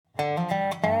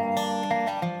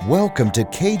Welcome to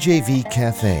KJV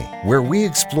Cafe, where we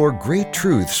explore great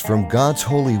truths from God's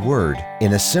holy word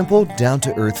in a simple,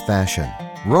 down-to-earth fashion.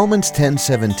 Romans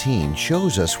 10:17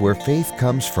 shows us where faith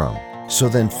comes from. So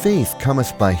then faith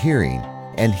cometh by hearing,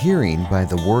 and hearing by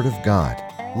the word of God.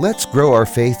 Let's grow our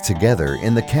faith together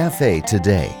in the cafe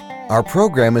today. Our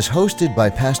program is hosted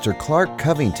by Pastor Clark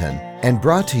Covington and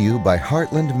brought to you by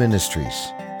Heartland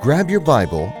Ministries. Grab your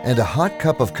Bible and a hot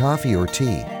cup of coffee or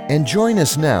tea and join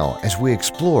us now as we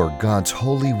explore God's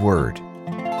holy word.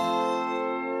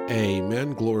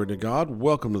 Amen. Glory to God.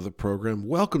 Welcome to the program.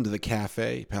 Welcome to the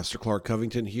cafe. Pastor Clark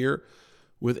Covington here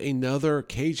with another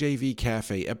KJV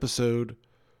Cafe episode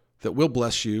that will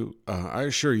bless you. I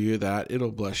assure you that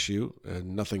it'll bless you,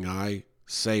 and nothing I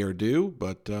say or do,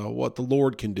 but what the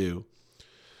Lord can do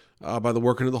by the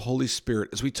working of the Holy Spirit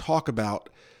as we talk about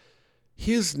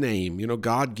His name. You know,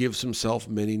 God gives Himself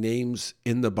many names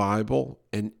in the Bible,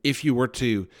 and if you were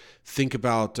to think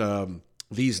about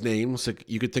these names,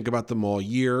 you could think about them all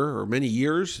year or many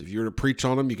years. If you were to preach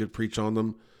on them, you could preach on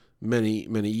them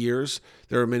many years.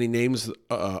 There are many names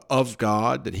of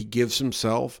God that He gives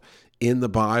Himself in the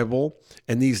Bible,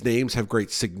 and these names have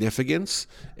great significance.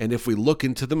 And if we look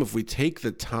into them, if we take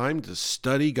the time to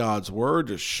study God's Word,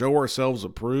 to show ourselves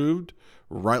approved,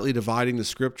 rightly dividing the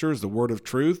Scriptures, the Word of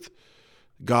truth,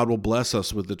 God will bless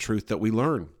us with the truth that we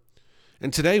learn.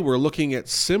 And today we're looking at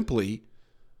simply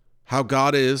how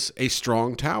God is a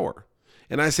strong tower.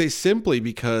 And I say simply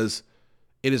because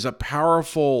it is a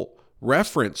powerful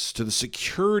reference to the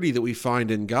security that we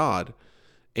find in God.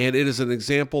 And it is an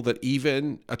example that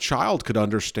even a child could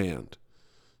understand.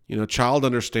 You know, a child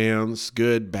understands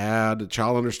good, bad. A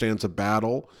child understands a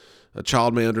battle. A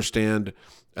child may understand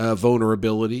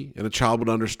vulnerability, and a child would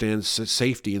understand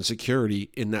safety and security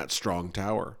in that strong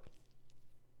tower.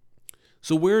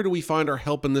 So where do we find our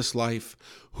help in this life?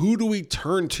 Who do we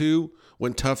turn to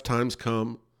when tough times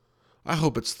come? I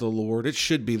hope it's the Lord. It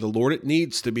should be the Lord. It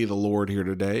needs to be the Lord here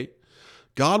today.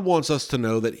 God wants us to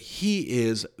know that He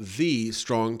is the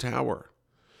strong tower.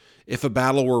 If a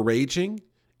battle were raging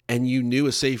and you knew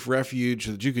a safe refuge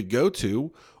that you could go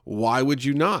to, why would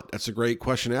you not? That's a great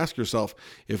question to ask yourself.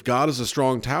 If God is a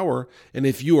strong tower, and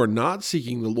if you are not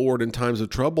seeking the Lord in times of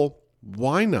trouble,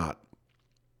 why not?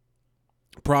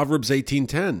 Proverbs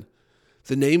 18:10,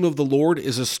 the name of the Lord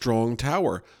is a strong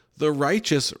tower. The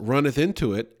righteous runneth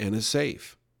into it and is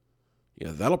safe.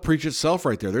 Yeah, that'll preach itself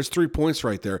right there. There's 3 points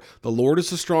right there. The Lord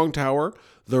is a strong tower.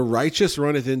 The righteous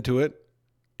runneth into it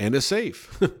and is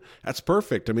safe. That's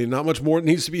perfect. I mean, not much more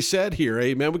needs to be said here.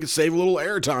 Amen. We could save a little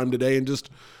airtime today and just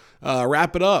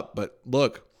wrap it up. But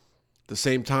look, at the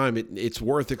same time, it's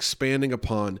worth expanding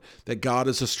upon that God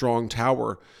is a strong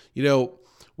tower. You know,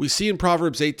 we see in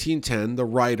Proverbs 18:10, the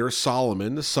writer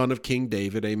Solomon, the son of King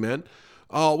David, amen,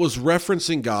 was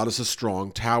referencing God as a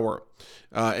strong tower.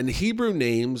 And Hebrew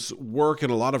names work in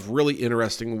a lot of really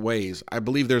interesting ways. I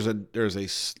believe there's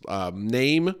a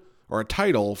name or a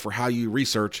title for how you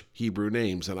research Hebrew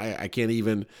names. And I can't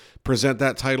even present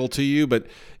that title to you, but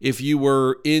if you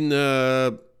were in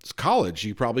college,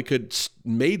 you probably could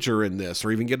major in this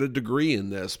or even get a degree in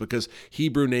this, because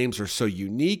Hebrew names are so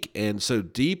unique and so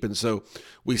deep. And so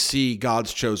we see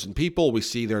God's chosen people. We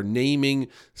see their naming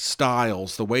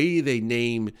styles, the way they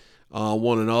name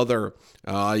one another.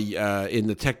 In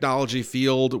the technology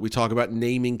field, we talk about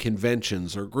naming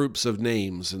conventions or groups of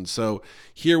names. And so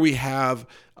here we have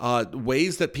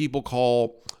ways that people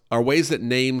call, or ways that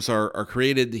names are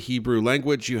created in the Hebrew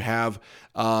language. You have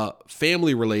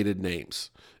family-related names.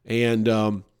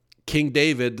 And King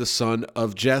David, the son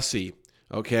of Jesse,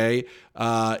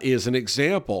 is an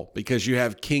example, because you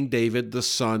have King David, the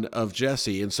son of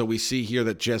Jesse. And so we see here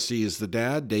that Jesse is the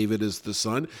dad, David is the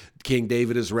son. King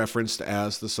David is referenced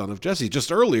as the son of Jesse.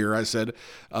 Just earlier I said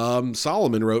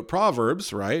Solomon wrote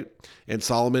Proverbs, right? And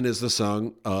Solomon is the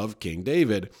son of King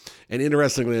David. And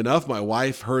interestingly enough, my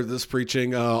wife heard this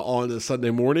preaching on a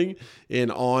Sunday morning,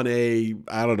 and on it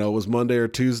was Monday or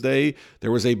Tuesday,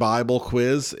 there was a Bible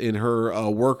quiz in her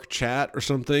work chat or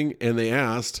something, and they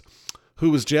asked, who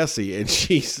was Jesse? And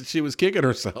she was kicking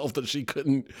herself that she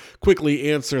couldn't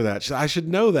quickly answer that. She said, I should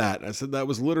know that. I said, that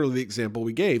was literally the example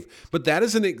we gave. But that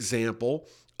is an example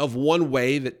of one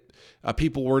way that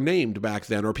people were named back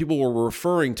then, or people were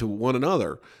referring to one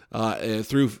another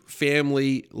through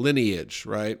family lineage,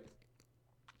 right?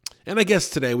 And I guess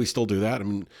today we still do that. I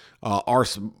mean,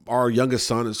 our youngest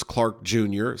son is Clark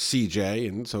Jr., CJ,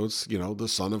 and so it's, the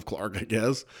son of Clark, I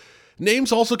guess.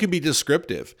 Names also can be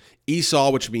descriptive.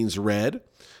 Esau, which means red.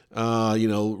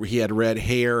 He had red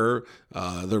hair,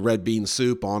 the red bean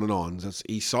soup, on and on. That's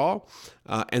Esau.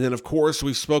 And then, of course,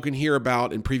 we've spoken here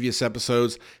about in previous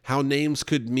episodes how names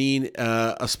could mean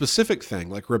a specific thing.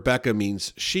 Like Rebecca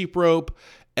means sheep rope.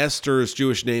 Esther's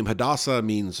Jewish name, Hadassah,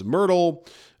 means myrtle.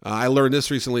 I learned this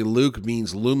recently. Luke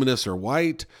means luminous or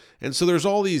white. And so there's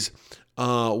all these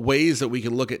ways that we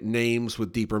can look at names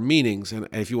with deeper meanings. And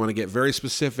if you want to get very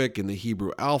specific, in the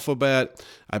Hebrew alphabet,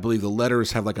 I believe the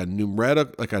letters have like a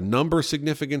number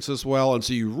significance as well. And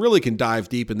so you really can dive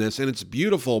deep in this. And it's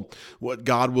beautiful what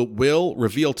God will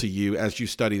reveal to you as you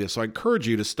study this. So I encourage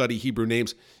you to study Hebrew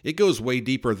names. It goes way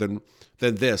deeper than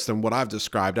what I've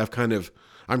described.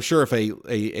 I'm sure if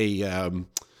a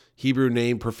Hebrew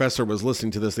name professor was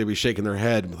listening to this, they'd be shaking their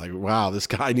head like, wow, this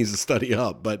guy needs to study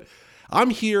up. But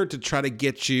I'm here to try to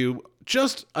get you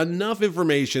just enough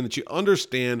information that you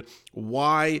understand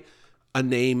why a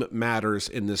name matters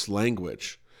in this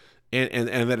language and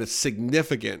that it's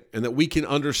significant, and that we can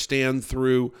understand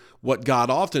through what God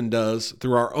often does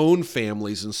through our own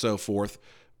families and so forth,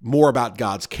 more about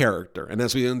God's character. And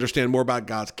as we understand more about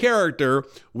God's character,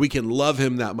 we can love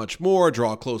him that much more,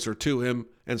 draw closer to him,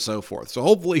 and so forth. So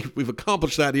hopefully we've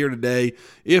accomplished that here today.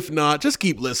 If not, just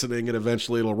keep listening and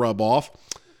eventually it'll rub off.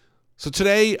 So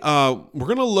today we're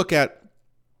going to look at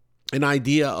an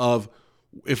idea of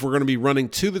if we're going to be running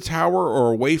to the tower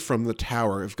or away from the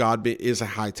tower, if God is a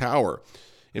high tower.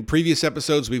 In previous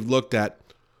episodes, we've looked at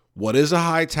what is a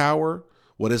high tower,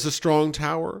 what is a strong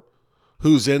tower,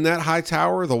 who's in that high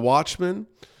tower, the watchman.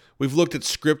 We've looked at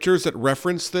scriptures that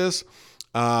reference this.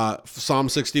 Psalm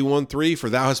 61:3, for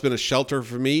thou hast been a shelter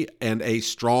for me and a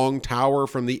strong tower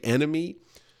from the enemy.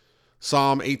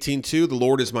 Psalm 18:2, the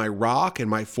Lord is my rock and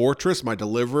my fortress, my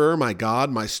deliverer, my God,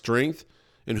 my strength,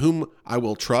 in whom I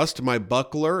will trust, my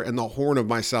buckler and the horn of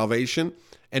my salvation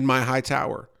and my high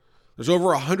tower. There's over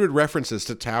 100 references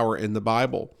to tower in the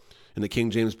Bible, in the King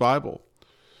James Bible.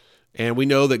 And we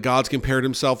know that God's compared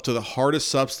himself to the hardest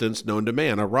substance known to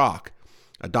man, a rock.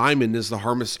 A diamond is the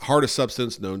hardest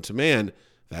substance known to man.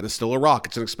 That is still a rock.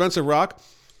 It's an expensive rock,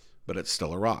 but it's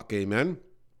still a rock. Amen.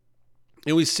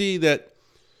 And we see that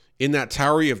in that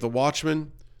tower you have the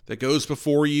watchman that goes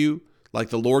before you, like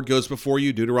the Lord goes before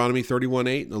you, Deuteronomy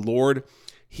 31:8. The Lord,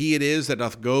 he it is that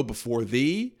doth go before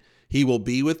thee. He will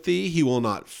be with thee. He will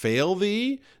not fail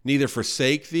thee, neither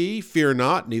forsake thee. Fear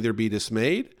not, neither be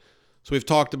dismayed. So we've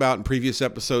talked about in previous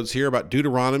episodes here about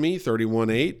Deuteronomy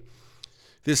 31:8,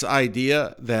 this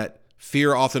idea that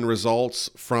fear often results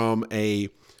from a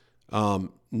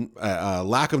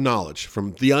lack of knowledge,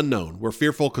 from the unknown. We're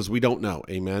fearful because we don't know.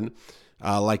 Amen.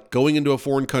 Like going into a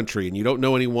foreign country and you don't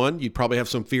know anyone, you'd probably have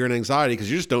some fear and anxiety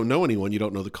because you just don't know anyone. You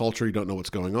don't know the culture. You don't know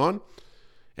what's going on.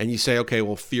 And you say, okay,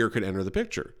 well, fear could enter the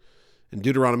picture. And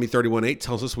Deuteronomy 31:8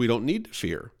 tells us we don't need to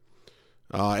fear.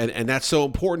 And that's so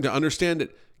important to understand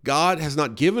that God has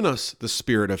not given us the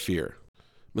spirit of fear.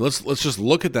 I mean, let's just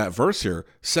look at that verse here,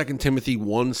 2 Timothy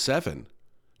 1:7.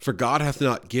 For God hath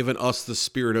not given us the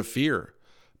spirit of fear,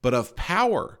 but of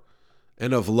power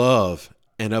and of love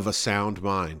and of a sound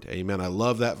mind. Amen. I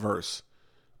love that verse.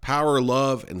 Power,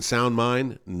 love, and sound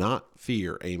mind, not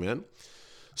fear. Amen.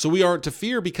 So we aren't to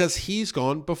fear because he's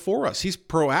gone before us. He's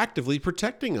proactively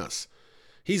protecting us.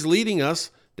 He's leading us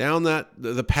down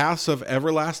the paths of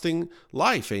everlasting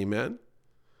life. Amen.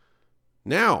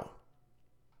 Now,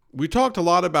 we talked a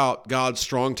lot about God's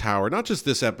strong tower, not just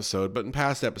this episode, but in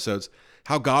past episodes,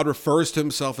 how God refers to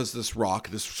himself as this rock,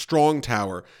 this strong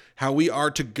tower, how we are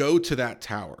to go to that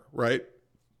tower, right?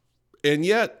 And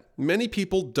yet, many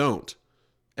people don't.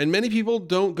 And many people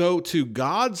don't go to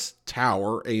God's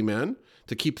tower, amen,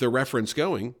 to keep the reference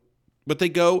going, but they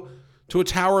go to a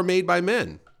tower made by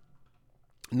men.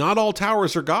 Not all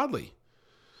towers are godly.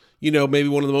 You know, maybe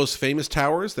one of the most famous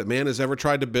towers that man has ever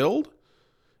tried to build.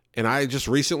 And I just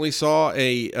recently saw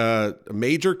a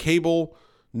major cable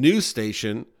news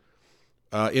station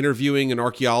interviewing an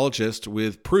archaeologist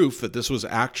with proof that this was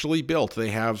actually built. They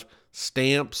have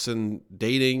stamps and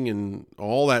dating and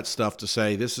all that stuff to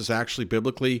say this is actually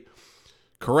biblically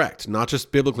correct. Not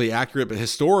just biblically accurate, but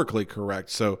historically correct.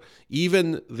 So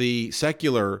even the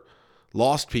secular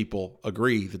lost people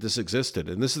agree that this existed.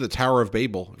 And this is the Tower of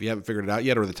Babel, if you haven't figured it out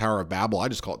yet, or the Tower of Babel. I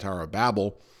just call it Tower of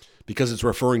Babel, because it's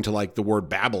referring to like the word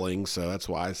babbling. So that's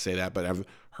why I say that. But I've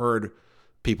heard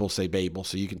people say Babel,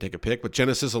 so you can take a pick. But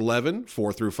Genesis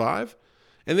 11:4-5.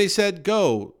 And they said,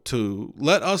 go to,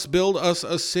 let us build us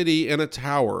a city and a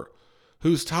tower,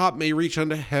 whose top may reach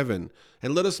unto heaven.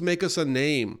 And let us make us a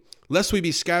name, lest we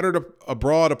be scattered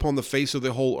abroad upon the face of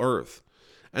the whole earth.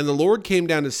 And the Lord came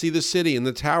down to see the city and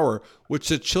the tower, which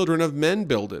the children of men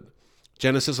builded.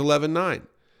 Genesis 11:9.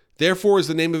 Therefore is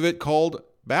the name of it called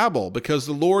Babel, because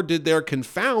the Lord did there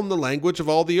confound the language of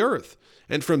all the earth.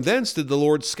 And from thence did the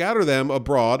Lord scatter them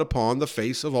abroad upon the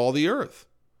face of all the earth.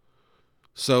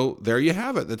 So there you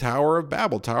have it, the Tower of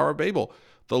Babel, Tower of Babel.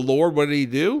 The Lord, what did he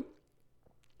do?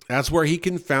 That's where he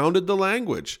confounded the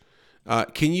language.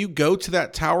 Can you go to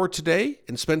that tower today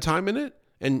and spend time in it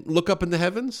and look up in the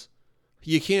heavens?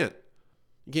 You can't.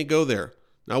 You can't go there.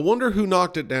 Now, I wonder who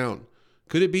knocked it down.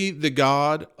 Could it be the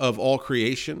God of all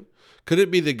creation? Could it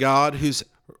be the God whose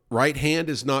right hand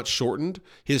is not shortened,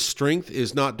 his strength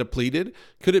is not depleted?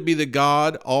 Could it be the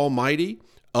God Almighty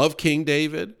of King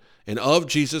David and of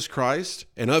Jesus Christ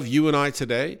and of you and I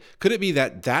today? Could it be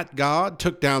that God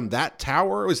took down that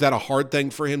tower? Is that a hard thing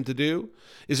for him to do?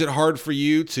 Is it hard for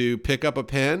you to pick up a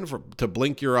pen, to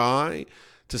blink your eye,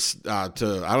 to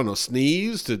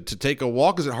sneeze, to take a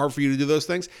walk? Is it hard for you to do those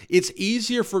things? It's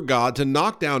easier for God to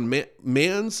knock down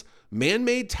man's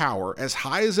man-made tower, as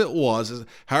high as it was, as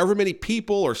however many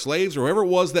people or slaves or whoever it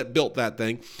was that built that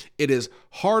thing. It is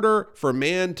harder for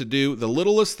man to do the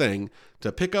littlest thing,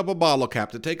 to pick up a bottle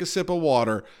cap, to take a sip of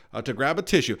water, to grab a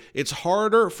tissue. It's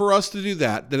harder for us to do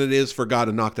that than it is for God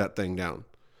to knock that thing down.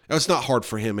 Now, it's not hard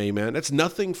for him, amen. It's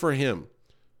nothing for him.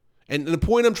 And the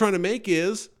point I'm trying to make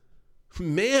is,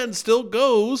 man still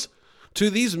goes to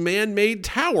these man-made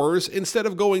towers instead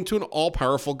of going to an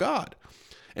all-powerful God.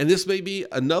 And this may be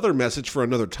another message for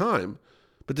another time,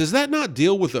 but does that not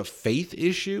deal with a faith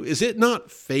issue? Is it not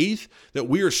faith that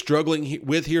we are struggling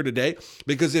with here today?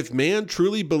 Because if man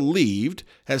truly believed,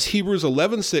 as Hebrews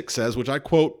 11:6 says, which I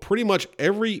quote pretty much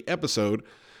every episode,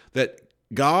 that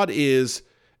God is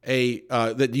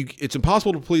it's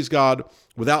impossible to please God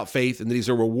without faith, and that he's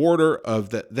a rewarder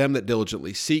of them that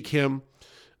diligently seek him,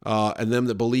 and them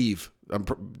that believe. I'm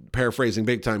paraphrasing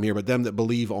big time here, but them that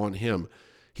believe on him.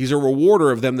 He's a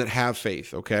rewarder of them that have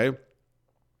faith, okay?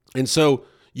 And so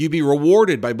you be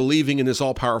rewarded by believing in this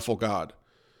all-powerful God.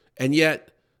 And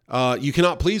yet, you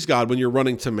cannot please God when you're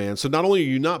running to man. So not only are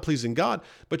you not pleasing God,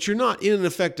 but you're not in an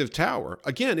effective tower.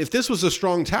 Again, if this was a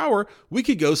strong tower, we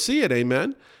could go see it,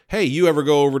 amen? Hey, you ever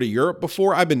go over to Europe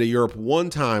before? I've been to Europe one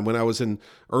time when I was in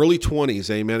early 20s,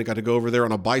 amen. I got to go over there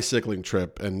on a bicycling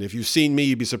trip. And if you've seen me,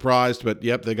 you'd be surprised. But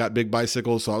yep, they got big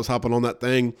bicycles, so I was hopping on that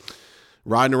thing,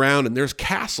 riding around, and there's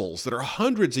castles that are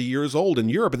hundreds of years old in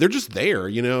Europe, and they're just there,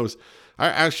 you know.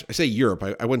 I say Europe.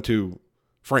 I went to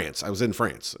France. I was in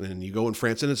France, and you go in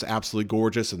France, and it's absolutely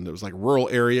gorgeous, and there was like rural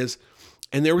areas,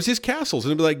 and there was these castles,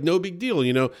 and it'd be like no big deal,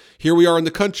 you know. Here we are in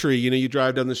the country, you know. You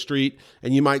drive down the street,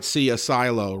 and you might see a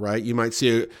silo, right? You might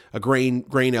see a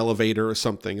grain elevator or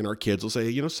something, and our kids will say,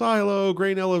 you know, silo,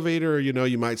 grain elevator. You know,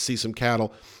 you might see some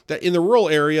cattle. That in the rural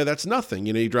area, that's nothing.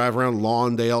 You know, you drive around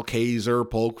Lawndale, Kaiser,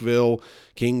 Polkville,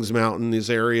 Kings Mountain, these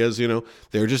areas, you know,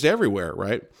 they're just everywhere,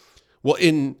 right? Well,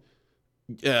 in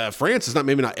France, it's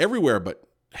maybe not everywhere, but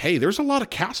hey, there's a lot of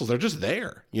castles. They're just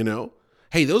there, you know.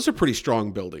 Hey, those are pretty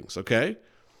strong buildings, okay?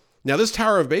 Now, this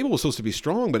Tower of Babel was supposed to be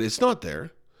strong, but it's not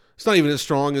there. It's not even as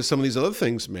strong as some of these other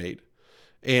things made.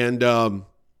 And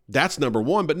that's number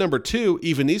one. But number two,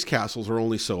 even these castles are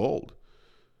only so old.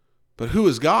 But who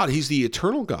is God? He's the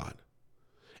eternal God.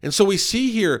 And so we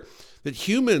see here that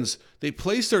humans, they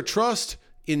place their trust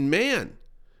in man.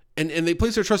 And they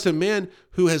place their trust in man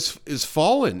who is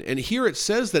fallen. And here it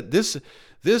says that this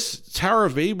Tower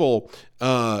of Babel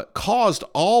caused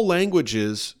all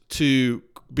languages to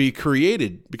be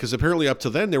created, because apparently up to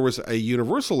then there was a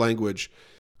universal language.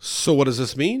 So what does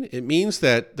this mean? It means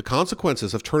that the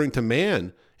consequences of turning to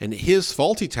man and his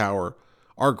faulty tower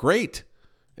are great,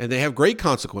 and they have great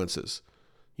consequences.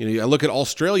 You know, I look at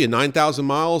Australia, 9,000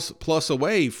 miles plus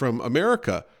away from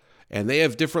America, and they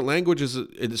have different languages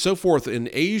and so forth in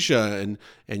Asia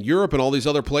and Europe and all these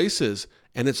other places,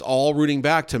 and it's all rooting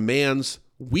back to man's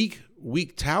weak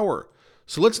tower.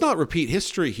 So let's not repeat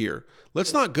history here.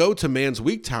 Let's not go to man's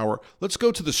weak tower. Let's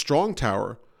go to the strong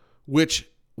tower, which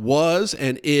was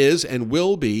and is and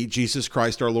will be Jesus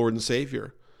Christ, our Lord and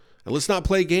Savior. And let's not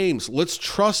play games. Let's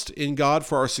trust in God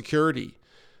for our security.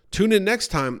 Tune in next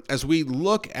time as we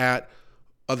look at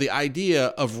the idea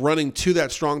of running to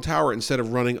that strong tower instead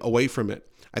of running away from it.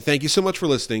 I thank you so much for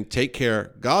listening. Take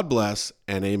care. God bless,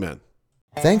 and amen.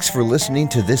 Thanks for listening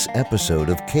to this episode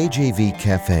of KJV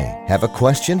Cafe. Have a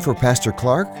question for Pastor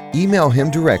Clark? Email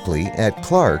him directly at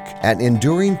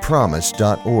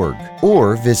clark@enduringpromise.org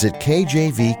or visit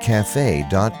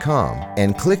kjvcafe.com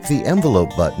and click the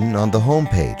envelope button on the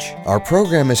homepage. Our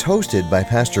program is hosted by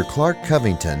Pastor Clark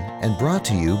Covington and brought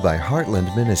to you by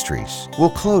Heartland Ministries.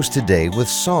 We'll close today with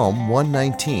Psalm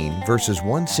 119, verses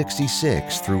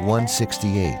 166 through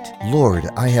 168. Lord,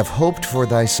 I have hoped for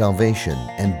thy salvation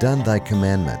and done thy commandments.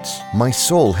 commandments. My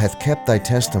soul hath kept thy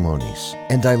testimonies,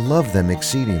 and I love them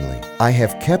exceedingly. I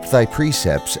have kept thy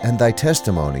precepts and thy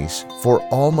testimonies, for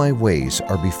all my ways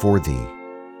are before thee.